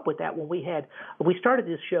came up with that when we started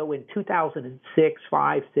this show in 2006,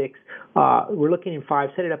 5, 6. We're looking in 5,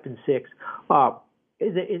 set it up in 6.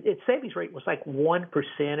 Its savings rate was like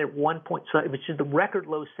 1% at one point, so it was just the record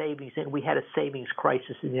low savings, and we had a savings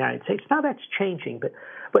crisis in the United States. Now that's changing,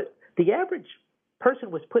 but the average person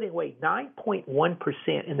was putting away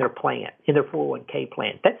 9.1% in their plan, in their 401k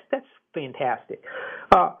plan. That's fantastic.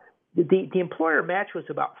 The employer match was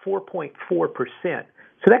about 4.4%.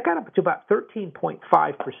 So that got up to about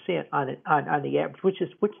 13.5% on the average, which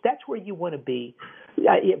that's where you want to be,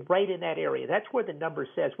 right in that area. That's where the number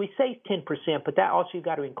says. We say 10%, but that also you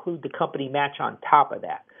got to include the company match on top of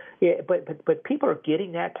that. but people are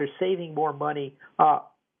getting that. They're saving more money.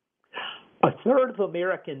 A third of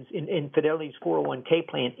Americans in Fidelity's 401k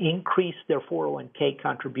plan increased their 401k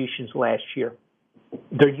contributions last year.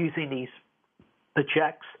 They're using the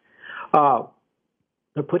checks.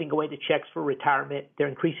 They're putting away the checks for retirement. They're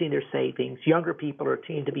increasing their savings. Younger people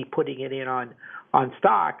seem to be putting it in on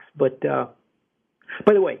stocks. But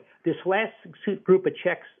by the way, this last group of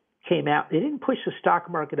checks came out. They didn't push the stock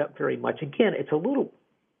market up very much. Again, it's a little.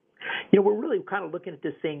 We're really kind of looking at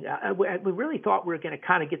this thing. We really thought we were going to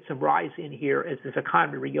kind of get some rise in here as this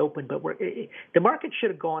economy reopened, but the market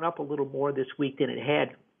should have gone up a little more this week than it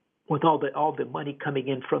had, with all the money coming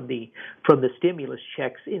in from the stimulus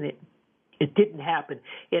checks. In it, it didn't happen.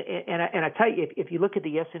 And I tell you, if you look at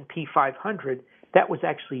the S&P 500, that was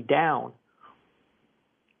actually down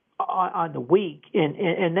on the week,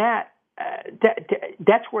 and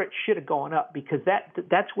that's where it should have gone up, because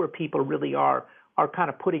that's where people really are kind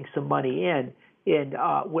of putting some money in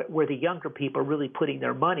where the younger people are really putting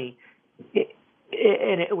their money.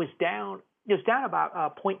 And it was down. It was down about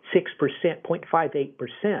 0.6%,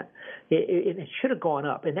 0.58%. It should have gone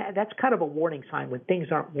up, and that's kind of a warning sign when things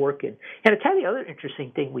aren't working. And to tell you the other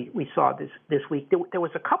interesting thing we saw this week, there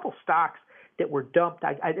was a couple stocks that were dumped.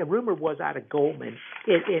 The rumor was out of Goldman,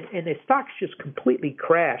 and the stocks just completely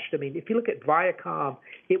crashed. I mean, if you look at Viacom,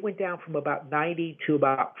 it went down from about 90 to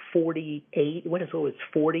about 48. It went as low as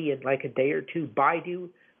 40 in like a day or two. Baidu,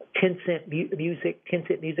 Tencent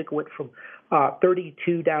Music went from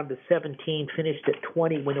 32 down to 17, finished at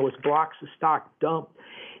 20 when there was blocks of stock dumped.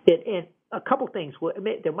 And a couple things.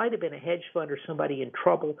 There might have been a hedge fund or somebody in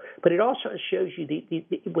trouble, but it also shows you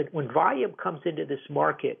when volume comes into this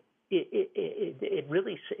market, it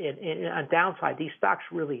really, and on downside, these stocks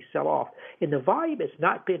really sell off. And the volume has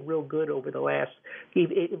not been real good over the last,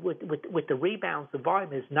 with the rebounds, the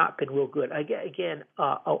volume has not been real good. Again,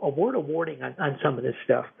 a word of warning on some of this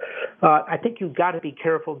stuff. I think you've got to be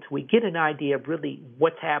careful until we get an idea of really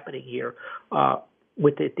what's happening here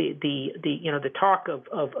with the talk of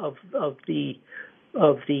the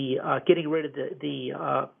getting rid of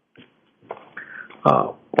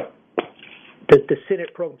the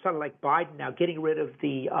Senate program, something like Biden now getting rid of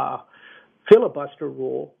the filibuster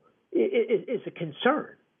rule is a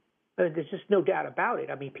concern. I mean, there's just no doubt about it.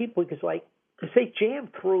 I mean, people, because they jammed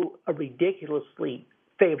through a ridiculously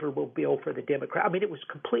favorable bill for the Democrats. I mean, it was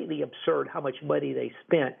completely absurd how much money they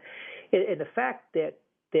spent, and the fact that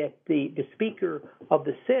the Speaker of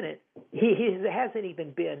the Senate he hasn't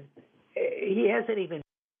even been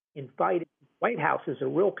invited. White House is a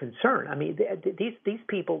real concern. I mean, these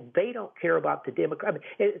people, they don't care about the Democrats.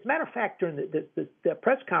 I mean, as a matter of fact, during the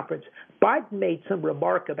press conference, Biden made some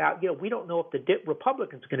remark about, we don't know if the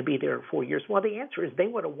Republicans are going to be there in 4 years. Well, the answer is they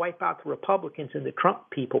want to wipe out the Republicans and the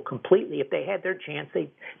Trump people completely. If they had their chance,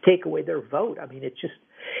 they'd take away their vote. I mean,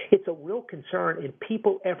 it's a real concern, and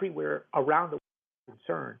people everywhere around the world are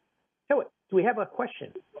concerned. So, do we have a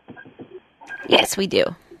question? Yes, we do.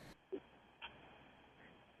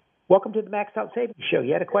 Welcome to the Maxed Out Savings Show.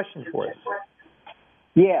 You had a question for us.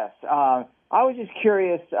 Yes. I was just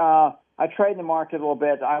curious. I trade the market a little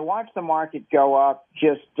bit. I watched the market go up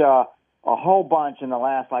just a whole bunch in the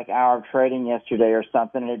last hour of trading yesterday or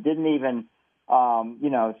something, and it didn't even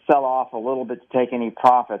sell off a little bit to take any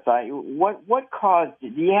profits. What caused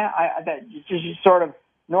it? Just sort of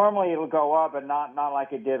normally it'll go up, but not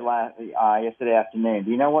like it did yesterday afternoon.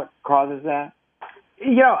 Do you know what causes that?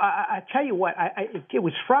 I tell you what, it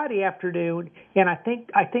was Friday afternoon, and I think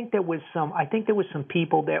there was some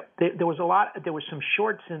people that there was some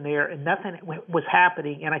shorts in there, and nothing was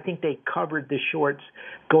happening, and I think they covered the shorts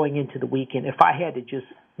going into the weekend. If I had to just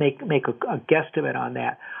make a guesstimate on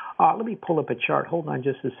that, let me pull up a chart. Hold on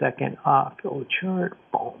just a second. Fill the chart.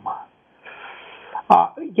 Boom.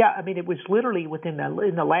 I mean, it was literally in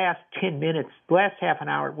the last 10 minutes, the last half an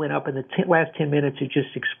hour it went up, and the last 10 minutes it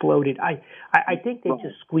just exploded. I think they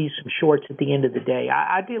just squeezed some shorts at the end of the day.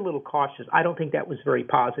 I'd be a little cautious. I don't think that was very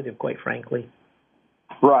positive, quite frankly.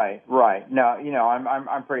 Right. No,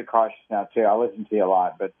 I'm pretty cautious now too. I listen to you a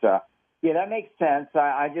lot, but that makes sense.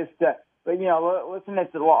 I just, listening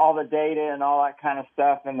to all the data and all that kind of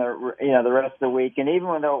stuff, and the rest of the week, and even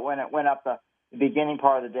when it went up the beginning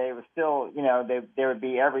part of the day, it was still, there would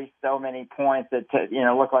be every so many points that,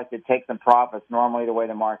 look like they'd take some profits, normally the way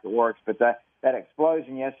the market works. But that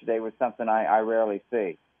explosion yesterday was something I rarely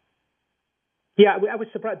see. Yeah, I was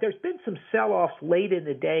surprised. There's been some sell-offs late in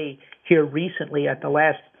the day here recently at the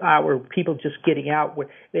last hour, people just getting out.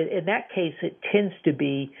 In that case, it tends to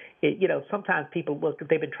be, sometimes people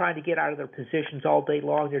they've been trying to get out of their positions all day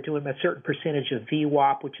long. They're doing a certain percentage of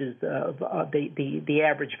VWAP, which is the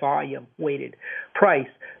average volume weighted price,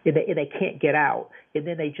 and they can't get out. And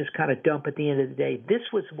then they just kind of dump at the end of the day. This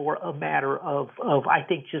was more a matter of I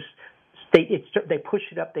think just they push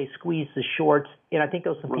it up, they squeeze the shorts, and I think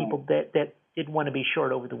those are some people that didn't want to be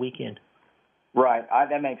short over the weekend. Right.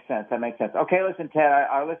 That makes sense. Okay, listen, Ted,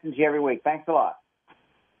 I listen to you every week. Thanks a lot.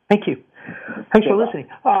 Thank you. Thanks for listening.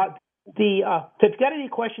 So if you've got any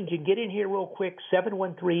questions, you can get in here real quick,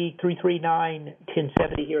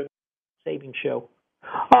 713-339-1070 here in the Savings Show.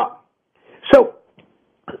 So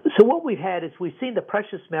what we've had is we've seen the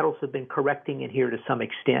precious metals have been correcting in here to some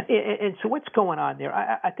extent. And so what's going on there?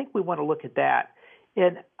 I think we want to look at that.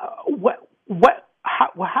 And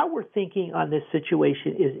how we're thinking on this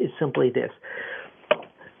situation is simply this: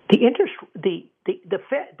 the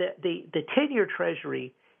 10-year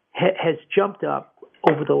Treasury has jumped up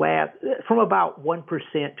over the last from about 1%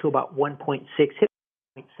 to about 1.6, hit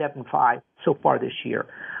 0.75 so far this year.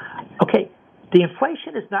 Okay, the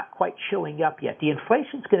inflation is not quite showing up yet. The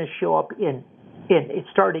inflation is going to show up it's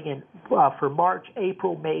starting in for March,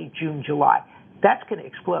 April, May, June, July. That's going to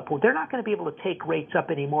explode. Well, they're not going to be able to take rates up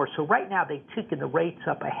anymore. So right now they've taken the rates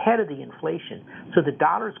up ahead of the inflation. So the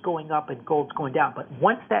dollar's going up and gold's going down. But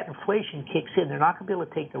once that inflation kicks in, they're not going to be able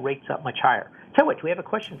to take the rates up much higher. So what, do we have a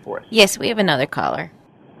question for us? Yes, we have another caller.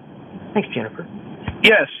 Thanks, Jennifer.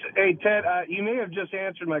 Yes. Hey, Ted, you may have just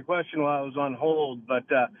answered my question while I was on hold,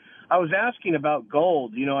 but I was asking about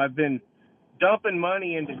gold. I've been dumping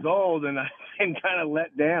money into gold, and I've been kind of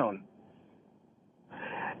let down.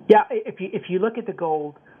 Yeah, if you look at the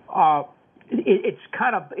gold,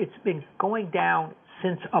 it's been going down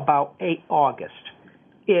since about 8 August,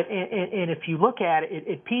 and if you look at it,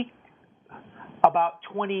 it peaked about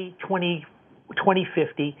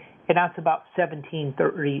 2050, and now it's about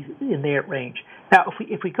 1730 in that range. Now,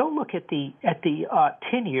 if we go look at the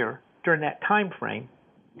 10-year during that time frame,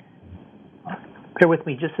 bear with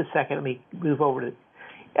me just a second. Let me move over to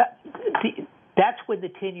that's when the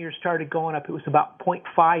 10-year started going up. It was about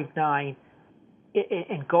 0.59,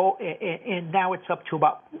 and now it's up to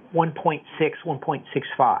about 1.6,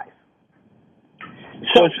 1.65.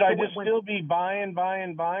 So should I just still be buying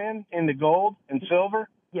into gold and silver?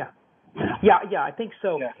 Yeah, I think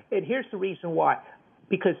so. Yeah. And here's the reason why.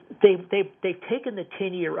 Because they've taken the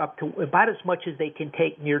 10-year up to about as much as they can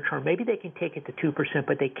take near term. Maybe they can take it to 2%,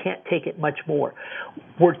 but they can't take it much more.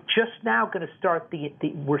 We're just now going to start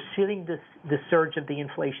we're seeing the surge of the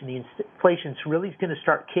inflation. The inflation's really going to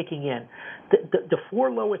start kicking in. The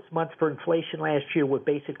 4 lowest months for inflation last year were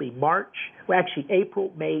basically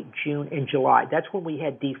April, May, June, and July. That's when we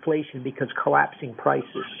had deflation because collapsing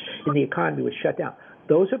prices and the economy was shut down.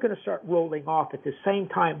 Those are going to start rolling off. At the same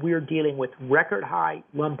time, we're dealing with record high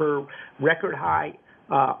lumber, record high,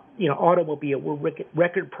 automobile. We're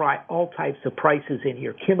record price, all types of prices in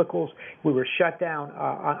here. Chemicals. We were shut down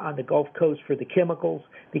on the Gulf Coast for the chemicals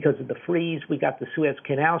because of the freeze. We got the Suez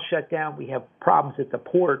Canal shut down. We have problems at the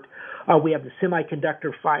port. We have the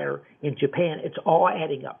semiconductor fire in Japan. It's all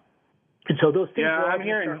adding up, and so those things are start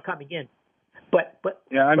coming in.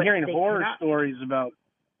 I'm hearing horror stories about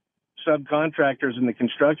subcontractors in the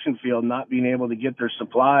construction field not being able to get their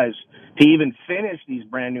supplies to even finish these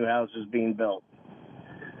brand new houses being built.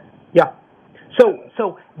 Yeah.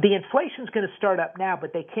 So the inflation's going to start up now,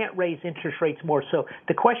 but they can't raise interest rates more. So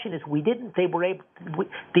the question is, the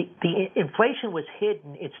inflation was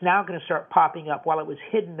hidden. It's now going to start popping up. While it was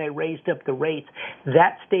hidden, they raised up the rates.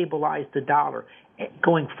 That stabilized the dollar.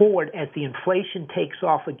 Going forward, as the inflation takes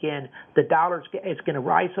off again, the dollar is going to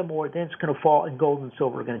rise some more, then it's going to fall, and gold and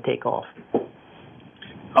silver are going to take off.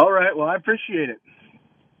 All right. Well, I appreciate it.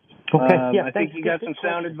 Okay. I think you got some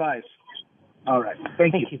sound advice. All right.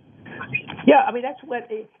 Thank you. Yeah, that's what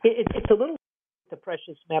it's a little the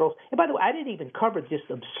precious metals. And by the way, I didn't even cover just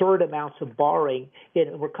absurd amounts of borrowing.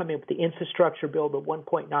 We're coming up with the infrastructure bill, the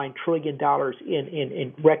 $1.9 trillion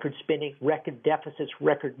in record spending, record deficits,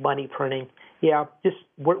 record money printing. Yeah,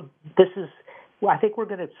 I think we're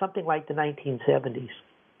going to something like the 1970s.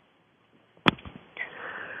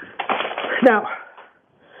 Now,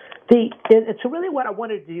 so really what I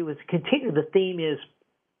wanted to do is continue. The theme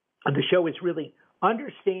of the show is really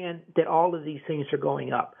understand that all of these things are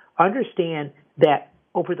going up. Understand that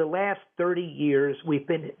over the last 30 years, we've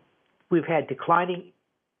had declining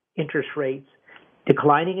interest rates,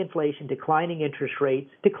 declining inflation, declining interest rates,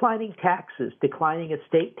 declining taxes, declining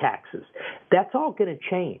estate taxes. That's all going to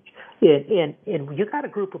change. And you got a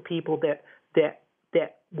group of people that that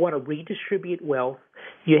want to redistribute wealth.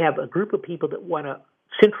 You have a group of people that want to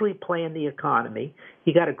centrally plan the economy.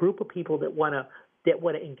 You got a group of people that want to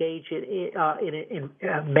engage in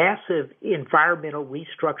a massive environmental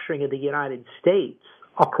restructuring of the United States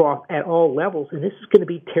across at all levels, and this is going to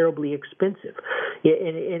be terribly expensive.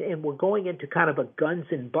 And we're going into kind of a guns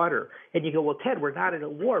and butter. And you go, well, Ted, we're not in a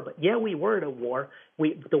war. But yeah, we were in a war.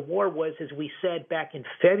 The war was, as we said back in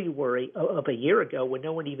February of a year ago, when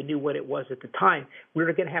no one even knew what it was at the time, we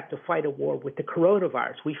were going to have to fight a war with the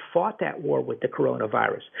coronavirus. We fought that war with the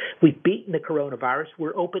coronavirus. We've beaten the coronavirus.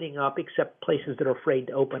 We're opening up, except places that are afraid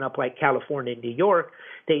to open up, like California and New York.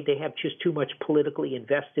 They have just too much politically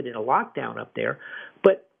invested in a lockdown up there.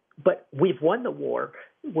 But we've won the war.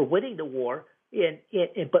 We're winning the war.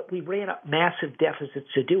 But we ran up massive deficits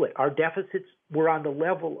to do it. Our deficits were on the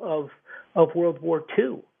level of World War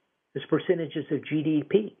II as percentages of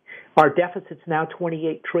GDP. Our deficit's now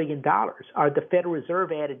 $28 trillion. The Federal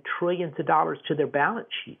Reserve added trillions of dollars to their balance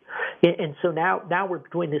sheet. And so now we're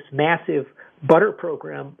doing this massive butter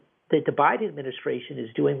program that the Biden administration is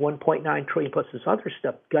doing, $1.9 trillion plus this other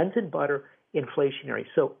stuff, guns and butter, inflationary.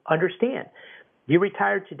 So understand, you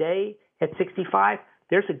retired today at 65,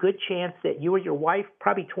 there's a good chance that you or your wife,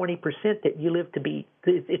 probably 20%, that you live to be,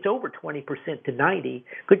 it's over 20% to 90,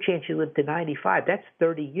 good chance you live to 95. That's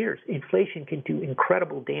 30 years. Inflation can do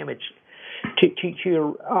incredible damage to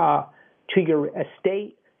your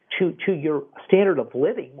estate, to your standard of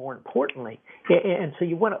living, more importantly. And so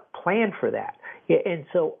you want to plan for that. And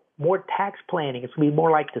so more tax planning. It's going to be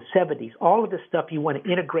more like the 70s. All of this stuff you want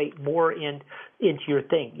to integrate more into your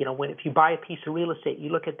thing. You know, if you buy a piece of real estate, you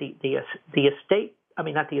look at the estate. I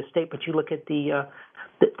mean, not the estate, but you look at the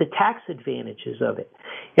tax advantages of it.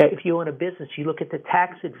 If you own a business, you look at the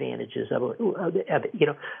tax advantages of it. You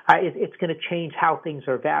know, it's going to change how things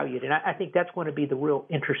are valued, and I think that's going to be the real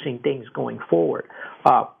interesting things going forward.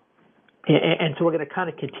 And so we're going to kind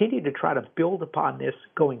of continue to try to build upon this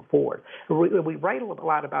going forward. We write a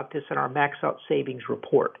lot about this in our Max Out Savings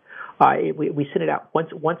report. We send it out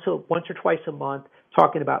once or twice a month,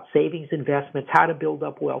 talking about savings, investments, how to build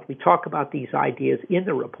up wealth. We talk about these ideas in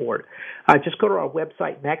the report. Just go to our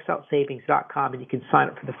website, maxoutsavings.com, and you can sign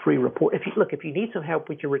up for the free report. If you need some help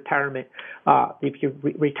with your retirement, if you're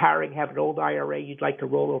retiring, have an old IRA you'd like to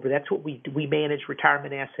roll over, that's what we do. We manage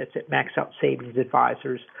retirement assets at Max Out Savings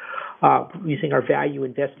Advisors, using our value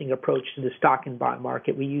investing approach to the stock and bond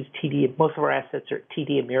market. We use TD. Most of our assets are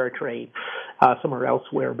TD Ameritrade, some are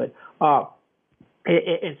elsewhere, but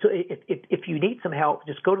and so if you need some help,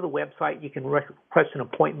 just go to the website. You can request an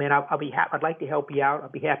appointment. I'd like to help you out. I'll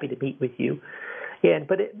be happy to meet with you.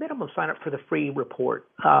 But at minimum, sign up for the free report.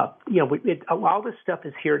 All this stuff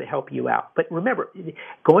is here to help you out. But remember,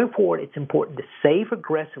 going forward, it's important to save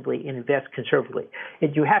aggressively and invest conservatively.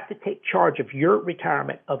 And you have to take charge of your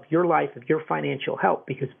retirement, of your life, of your financial health,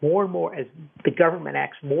 because more and more, as the government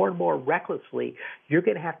acts more and more recklessly, you're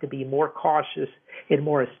going to have to be more cautious and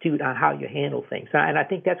more astute on how you handle things. And I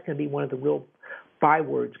think that's going to be one of the real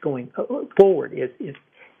bywords going forward is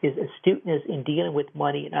astuteness in dealing with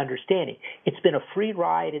money and understanding. It's been a free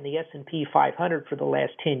ride in the S&P 500 for the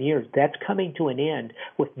last 10 years. That's coming to an end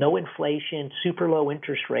with no inflation, super low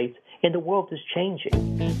interest rates, and the world is changing.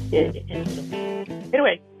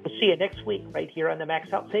 Anyway, we'll see you next week right here on the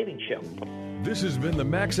Max Out Savings Show. This has been the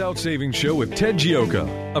Max Out Savings Show with Ted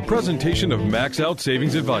Gioka, a presentation of Max Out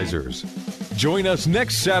Savings Advisors. Join us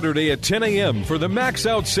next Saturday at 10 a.m. for the Max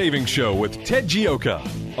Out Savings Show with Ted Gioka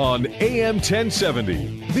on AM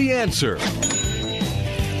 1070. The Answer.